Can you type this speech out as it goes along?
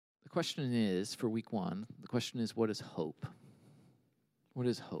question is, for week one, the question is, what is hope? What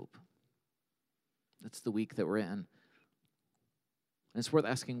is hope? That's the week that we're in. And it's worth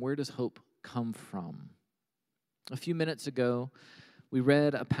asking, where does hope come from? A few minutes ago, we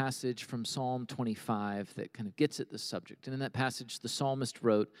read a passage from Psalm 25 that kind of gets at this subject. And in that passage, the psalmist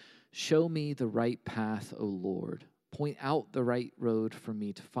wrote, "Show me the right path, O Lord. Point out the right road for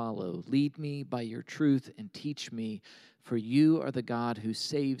me to follow. Lead me by your truth and teach me, for you are the God who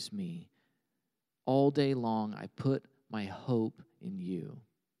saves me. All day long I put my hope in you.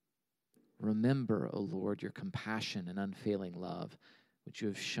 Remember, O Lord, your compassion and unfailing love, which you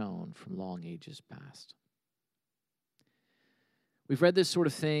have shown from long ages past." We've read this sort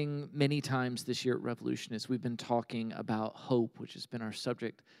of thing many times this year at Revolution as we've been talking about hope, which has been our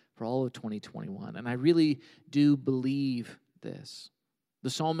subject for all of 2021. And I really do believe this. The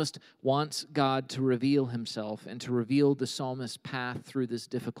psalmist wants God to reveal himself and to reveal the psalmist's path through this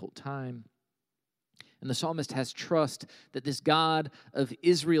difficult time. And the psalmist has trust that this God of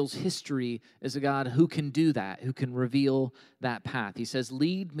Israel's history is a God who can do that, who can reveal that path. He says,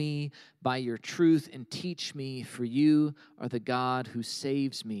 "Lead me by your truth and teach me, for you are the God who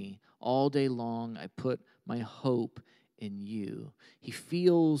saves me. All day long I put my hope in you." He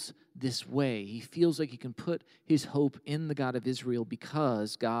feels this way. He feels like he can put his hope in the God of Israel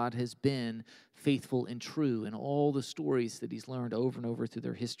because God has been faithful and true in all the stories that he's learned over and over through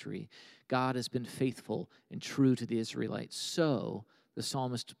their history. God has been faithful and true to the Israelites. So the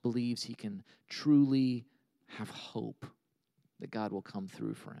psalmist believes he can truly have hope that God will come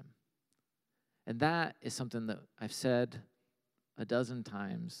through for him. And that is something that I've said a dozen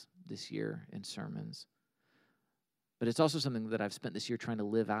times this year in sermons. But it's also something that I've spent this year trying to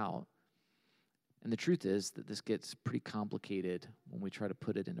live out. And the truth is that this gets pretty complicated when we try to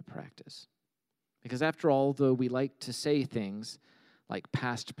put it into practice. Because after all, though we like to say things like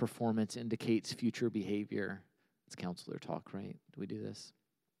past performance indicates future behavior, it's counselor talk, right? Do we do this?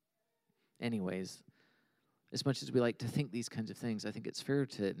 Anyways, as much as we like to think these kinds of things, I think it's fair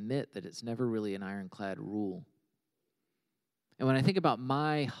to admit that it's never really an ironclad rule. And when I think about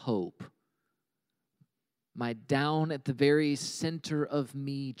my hope, my down at the very center of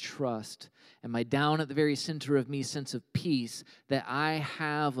me trust, and my down at the very center of me sense of peace that I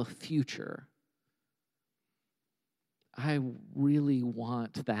have a future, I really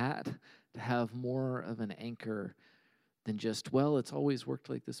want that to have more of an anchor than just, well, it's always worked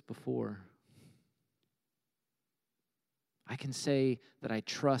like this before. I can say that I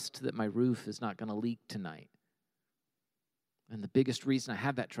trust that my roof is not going to leak tonight. And the biggest reason I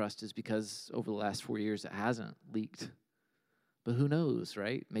have that trust is because over the last 4 years it hasn't leaked. But who knows,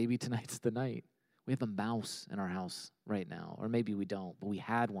 right? Maybe tonight's the night. We have a mouse in our house right now. Or maybe we don't, but we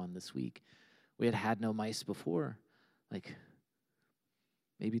had one this week. We had no mice before. Like,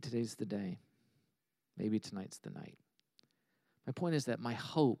 maybe today's the day. Maybe tonight's the night. My point is that my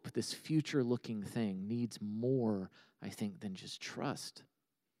hope, this future-looking thing, needs more, I think, than just trust.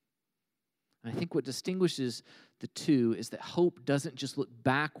 And I think what distinguishes the two is that hope doesn't just look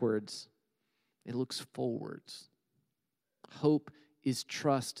backwards, it looks forwards. Hope is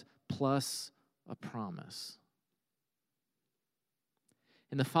trust plus a promise.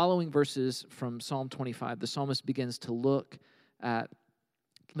 In the following verses from Psalm 25, the psalmist begins to look at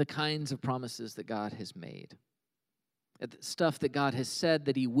the kinds of promises that God has made. At the stuff that God has said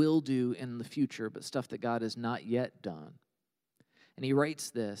that he will do in the future, but stuff that God has not yet done. And he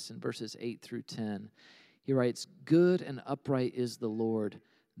writes this in verses 8 through 10. He writes, "Good and upright is the Lord.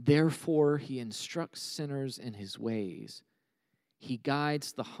 Therefore he instructs sinners in his ways. He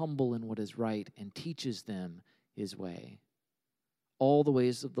guides the humble in what is right and teaches them his way. All the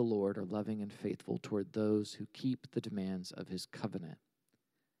ways of the Lord are loving and faithful toward those who keep the demands of his covenant."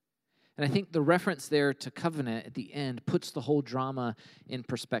 And I think the reference there to covenant at the end puts the whole drama in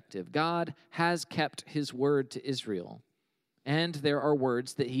perspective. God has kept his word to Israel. And there are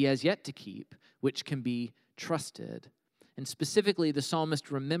words that he has yet to keep, which can be trusted. And specifically, the psalmist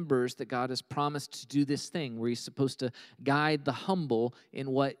remembers that God has promised to do this thing where he's supposed to guide the humble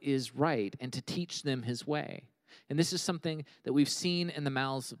in what is right and to teach them his way. And this is something that we've seen in the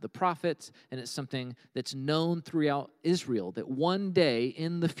mouths of the prophets, and it's something that's known throughout Israel, that one day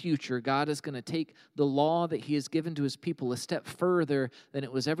in the future, God is going to take the law that he has given to his people a step further than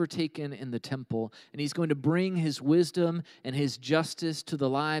it was ever taken in the temple, and he's going to bring his wisdom and his justice to the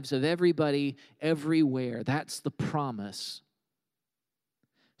lives of everybody, everywhere. That's the promise.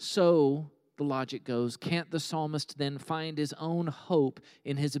 So, the logic goes, can't the psalmist then find his own hope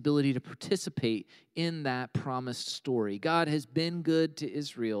in his ability to participate in that promised story? God has been good to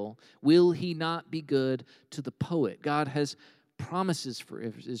Israel. Will he not be good to the poet? God has promises for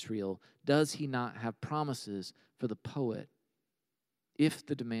Israel, does he not have promises for the poet if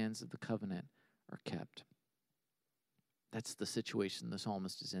the demands of the covenant are kept? That's the situation the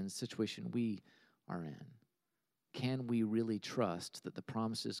psalmist is in, the situation we are in. Can we really trust that the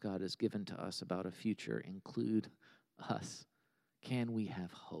promises God has given to us about a future include us? Can we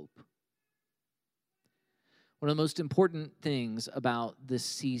have hope? One of the most important things about this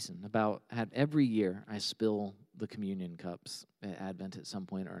season, about every year I spill the communion cups at Advent at some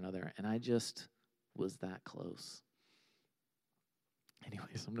point or another, and I just was that close.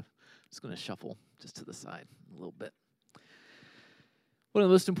 Anyways, I'm just going to shuffle just to the side a little bit. One of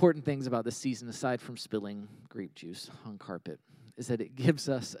the most important things about this season, aside from spilling grape juice on carpet, is that it gives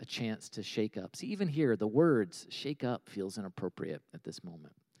us a chance to shake up. See, even here, the words shake up feels inappropriate at this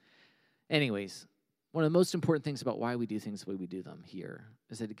moment. Anyways, one of the most important things about why we do things the way we do them here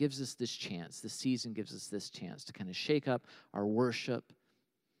is that it gives us this chance, this season gives us this chance to kind of shake up our worship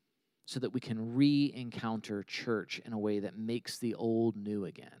so that we can re-encounter church in a way that makes the old new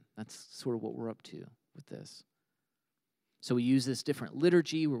again. That's sort of what we're up to with this. So we use this different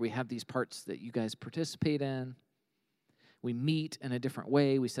liturgy where we have these parts that you guys participate in. We meet in a different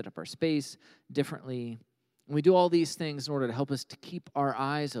way. We set up our space differently. And we do all these things in order to help us to keep our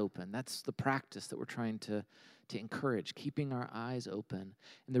eyes open. That's the practice that we're trying to encourage, keeping our eyes open.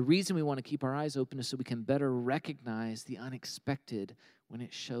 And the reason we want to keep our eyes open is so we can better recognize the unexpected when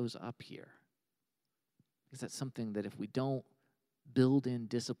it shows up here. Because that's something that if we don't build in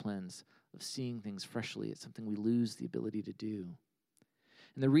disciplines of seeing things freshly, it's something we lose the ability to do.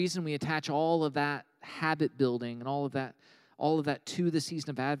 And the reason we attach all of that habit building and all of that to the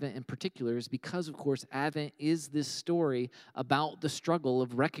season of Advent in particular is because, of course, Advent is this story about the struggle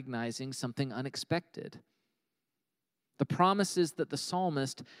of recognizing something unexpected. The promises that the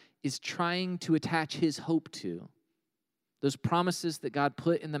psalmist is trying to attach his hope to. Those promises that God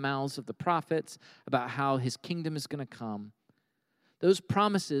put in the mouths of the prophets about how his kingdom is going to come. Those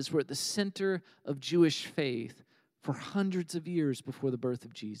promises were at the center of Jewish faith for hundreds of years before the birth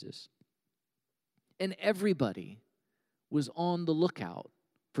of Jesus. And everybody was on the lookout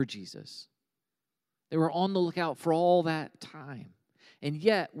for Jesus. They were on the lookout for all that time. And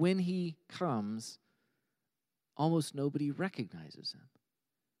yet, when he comes, almost nobody recognizes him.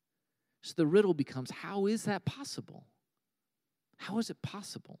 So the riddle becomes, how is that possible? How is it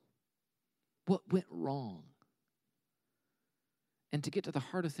possible? What went wrong? And to get to the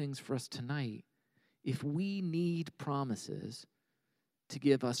heart of things for us tonight, if we need promises to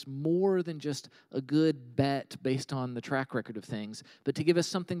give us more than just a good bet based on the track record of things, but to give us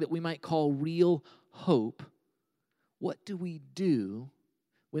something that we might call real hope, what do we do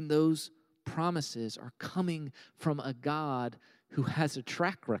when those promises are coming from a God who has a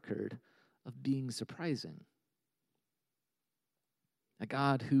track record of being surprising? A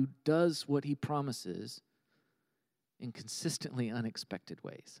God who does what he promises in consistently unexpected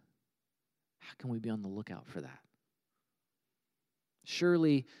ways. How can we be on the lookout for that?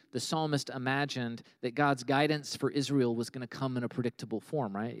 Surely the psalmist imagined that God's guidance for Israel was going to come in a predictable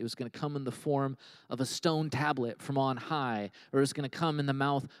form, right? It was going to come in the form of a stone tablet from on high, or it was going to come in the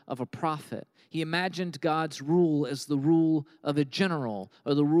mouth of a prophet. He imagined God's rule as the rule of a general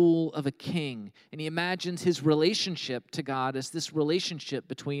or the rule of a king. And he imagines his relationship to God as this relationship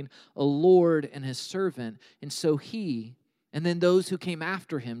between a Lord and his servant. And so he, and then those who came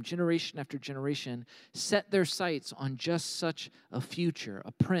after him, generation after generation, set their sights on just such a future,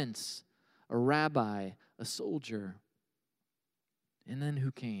 a prince, a rabbi, a soldier. And then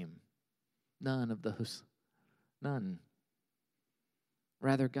who came? None of those. None.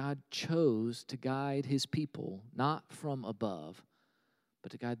 Rather, God chose to guide his people, not from above,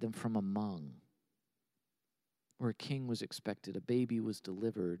 but to guide them from among. Where a king was expected, a baby was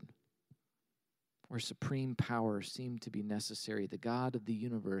delivered, where supreme power seemed to be necessary, the God of the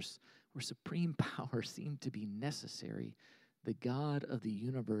universe, where supreme power seemed to be necessary, the God of the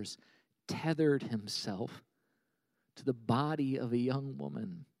universe tethered himself to the body of a young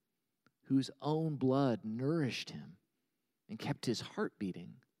woman whose own blood nourished him and kept his heart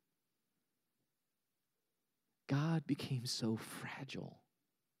beating. God became so fragile.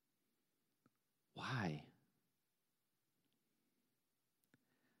 Why?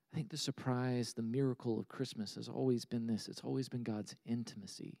 I think the surprise, the miracle of Christmas has always been this. It's always been God's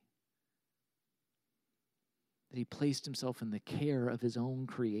intimacy. That he placed himself in the care of his own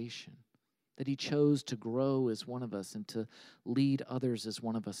creation. that he chose to grow as one of us and to lead others as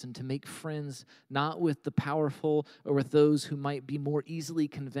one of us and to make friends not with the powerful or with those who might be more easily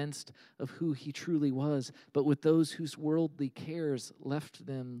convinced of who he truly was, but with those whose worldly cares left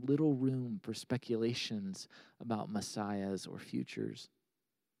them little room for speculations about messiahs or futures.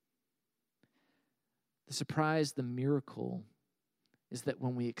 The surprise, the miracle, is that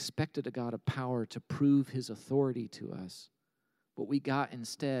when we expected a God of power to prove his authority to us, what we got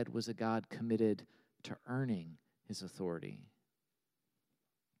instead was a God committed to earning his authority.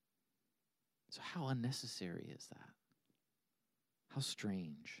 So how unnecessary is that? How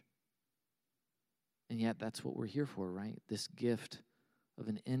strange. And yet that's what we're here for, right? This gift of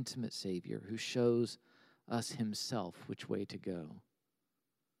an intimate Savior who shows us himself which way to go.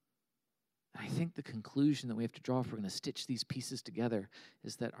 And I think the conclusion that we have to draw if we're going to stitch these pieces together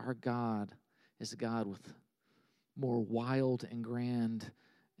is that our God is a God with more wild and grand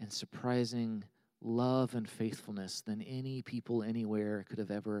and surprising love and faithfulness than any people anywhere could have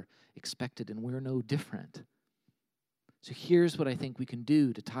ever expected, and we're no different. So here's what I think we can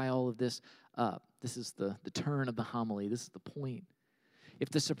do to tie all of this up. This is the turn of the homily. This is the point. If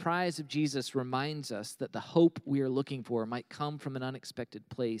the surprise of Jesus reminds us that the hope we are looking for might come from an unexpected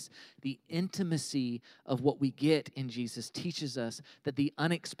place, the intimacy of what we get in Jesus teaches us that the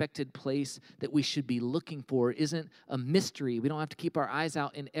unexpected place that we should be looking for isn't a mystery. We don't have to keep our eyes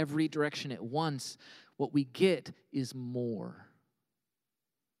out in every direction at once. What we get is more.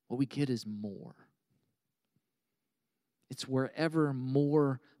 What we get is more. It's wherever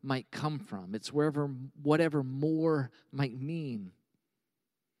more might come from. It's whatever more might mean.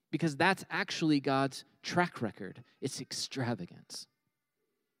 Because that's actually God's track record. It's extravagance.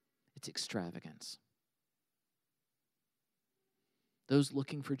 It's extravagance. Those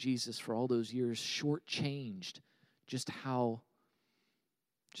looking for Jesus for all those years shortchanged just how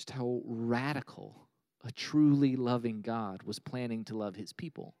radical a truly loving God was planning to love his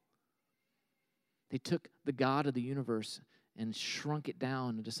people. They took the God of the universe and shrunk it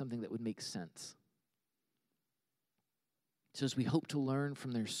down into something that would make sense. So as we hope to learn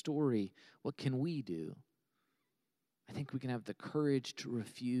from their story, what can we do? I think we can have the courage to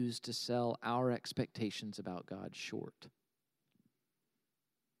refuse to sell our expectations about God short.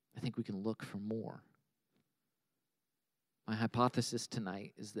 I think we can look for more. My hypothesis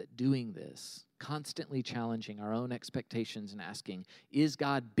tonight is that doing this, constantly challenging our own expectations and asking, is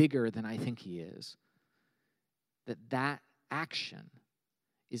God bigger than I think he is? That action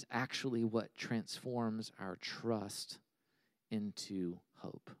is actually what transforms our trust into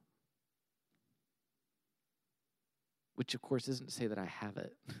hope. Which, of course, isn't to say that I have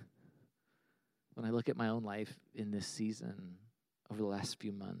it. When I look at my own life in this season, over the last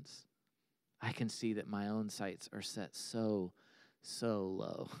few months, I can see that my own sights are set so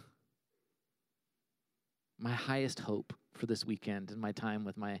low. My highest hope for this weekend and my time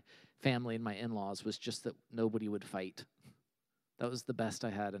with my family and my in-laws was just that nobody would fight. That was the best I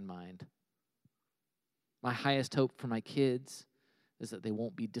had in mind. My highest hope for my kids is that they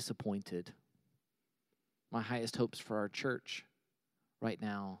won't be disappointed. My highest hopes for our church right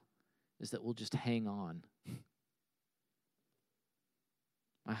now is that we'll just hang on.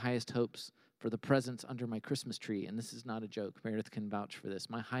 My highest hopes for the presents under my Christmas tree, and this is not a joke, Meredith can vouch for this.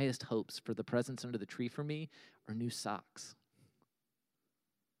 My highest hopes for the presents under the tree for me are new socks.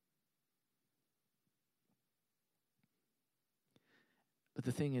 But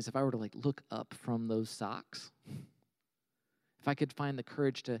the thing is, if I were to look up from those socks, if I could find the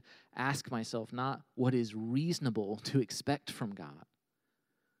courage to ask myself not what is reasonable to expect from God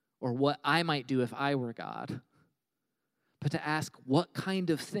or what I might do if I were God, but to ask what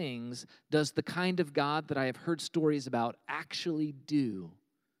kind of things does the kind of God that I have heard stories about actually do?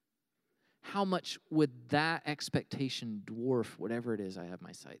 How much would that expectation dwarf whatever it is I have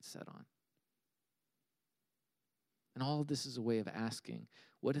my sights set on? And all of this is a way of asking,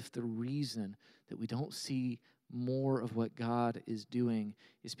 what if the reason that we don't see more of what God is doing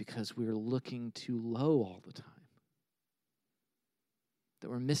is because we're looking too low all the time? That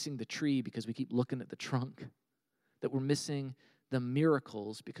we're missing the tree because we keep looking at the trunk? That we're missing the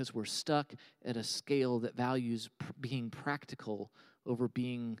miracles because we're stuck at a scale that values being practical over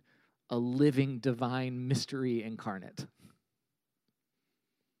being a living divine mystery incarnate?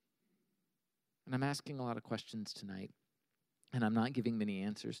 And I'm asking a lot of questions tonight, and I'm not giving many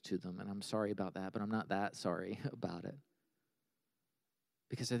answers to them, and I'm sorry about that, but I'm not that sorry about it.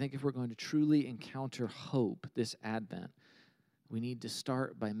 Because I think if we're going to truly encounter hope this Advent, we need to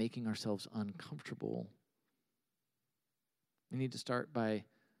start by making ourselves uncomfortable. We need to start by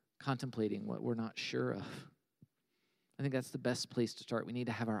contemplating what we're not sure of. I think that's the best place to start. We need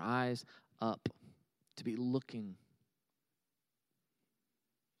to have our eyes up, to be looking.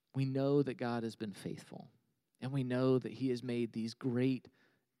 We know that God has been faithful, and we know that he has made these great,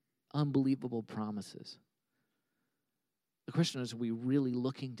 unbelievable promises. The question is, are we really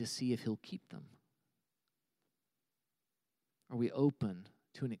looking to see if he'll keep them? Are we open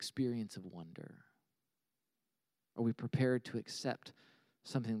to an experience of wonder? Are we prepared to accept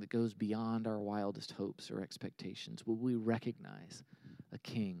something that goes beyond our wildest hopes or expectations? Will we recognize a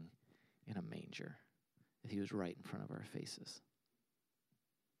king in a manger if he was right in front of our faces?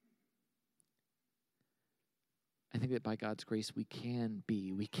 I think that by God's grace, we can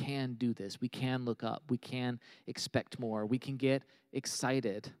do this. We can look up. We can expect more. We can get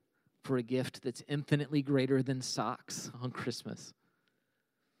excited for a gift that's infinitely greater than socks on Christmas.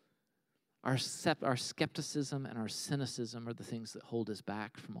 Our skepticism and our cynicism are the things that hold us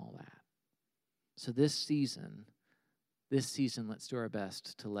back from all that. So this season, let's do our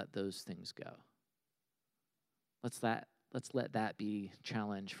best to let those things go. Let's let that be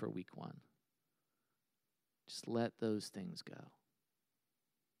challenge for week 1. Just let those things go.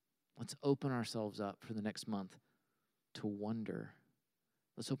 Let's open ourselves up for the next month to wonder.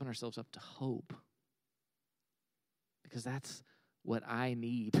 Let's open ourselves up to hope. Because that's what I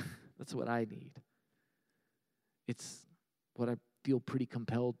need. That's what I need. It's what I feel pretty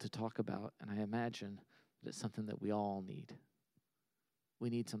compelled to talk about, and I imagine that it's something that we all need. We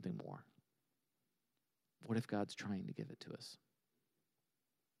need something more. What if God's trying to give it to us?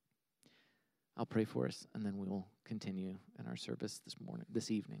 I'll pray for us, and then we will continue in our service this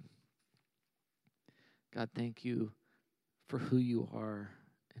evening. God, thank you for who you are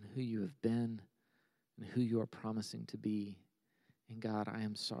and who you have been and who you are promising to be. And God, I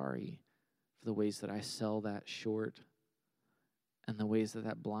am sorry for the ways that I sell that short and the ways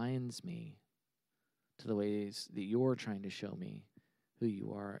that blinds me to the ways that you're trying to show me who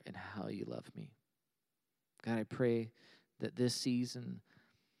you are and how you love me. God, I pray that this season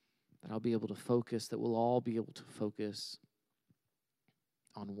that I'll be able to focus, that we'll all be able to focus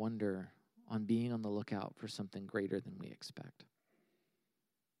on wonder, on being on the lookout for something greater than we expect.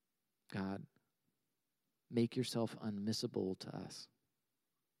 God, make yourself unmissable to us.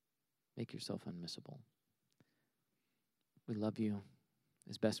 Make yourself unmissable. We love you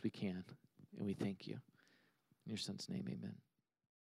as best we can, and we thank you. In your son's name, amen.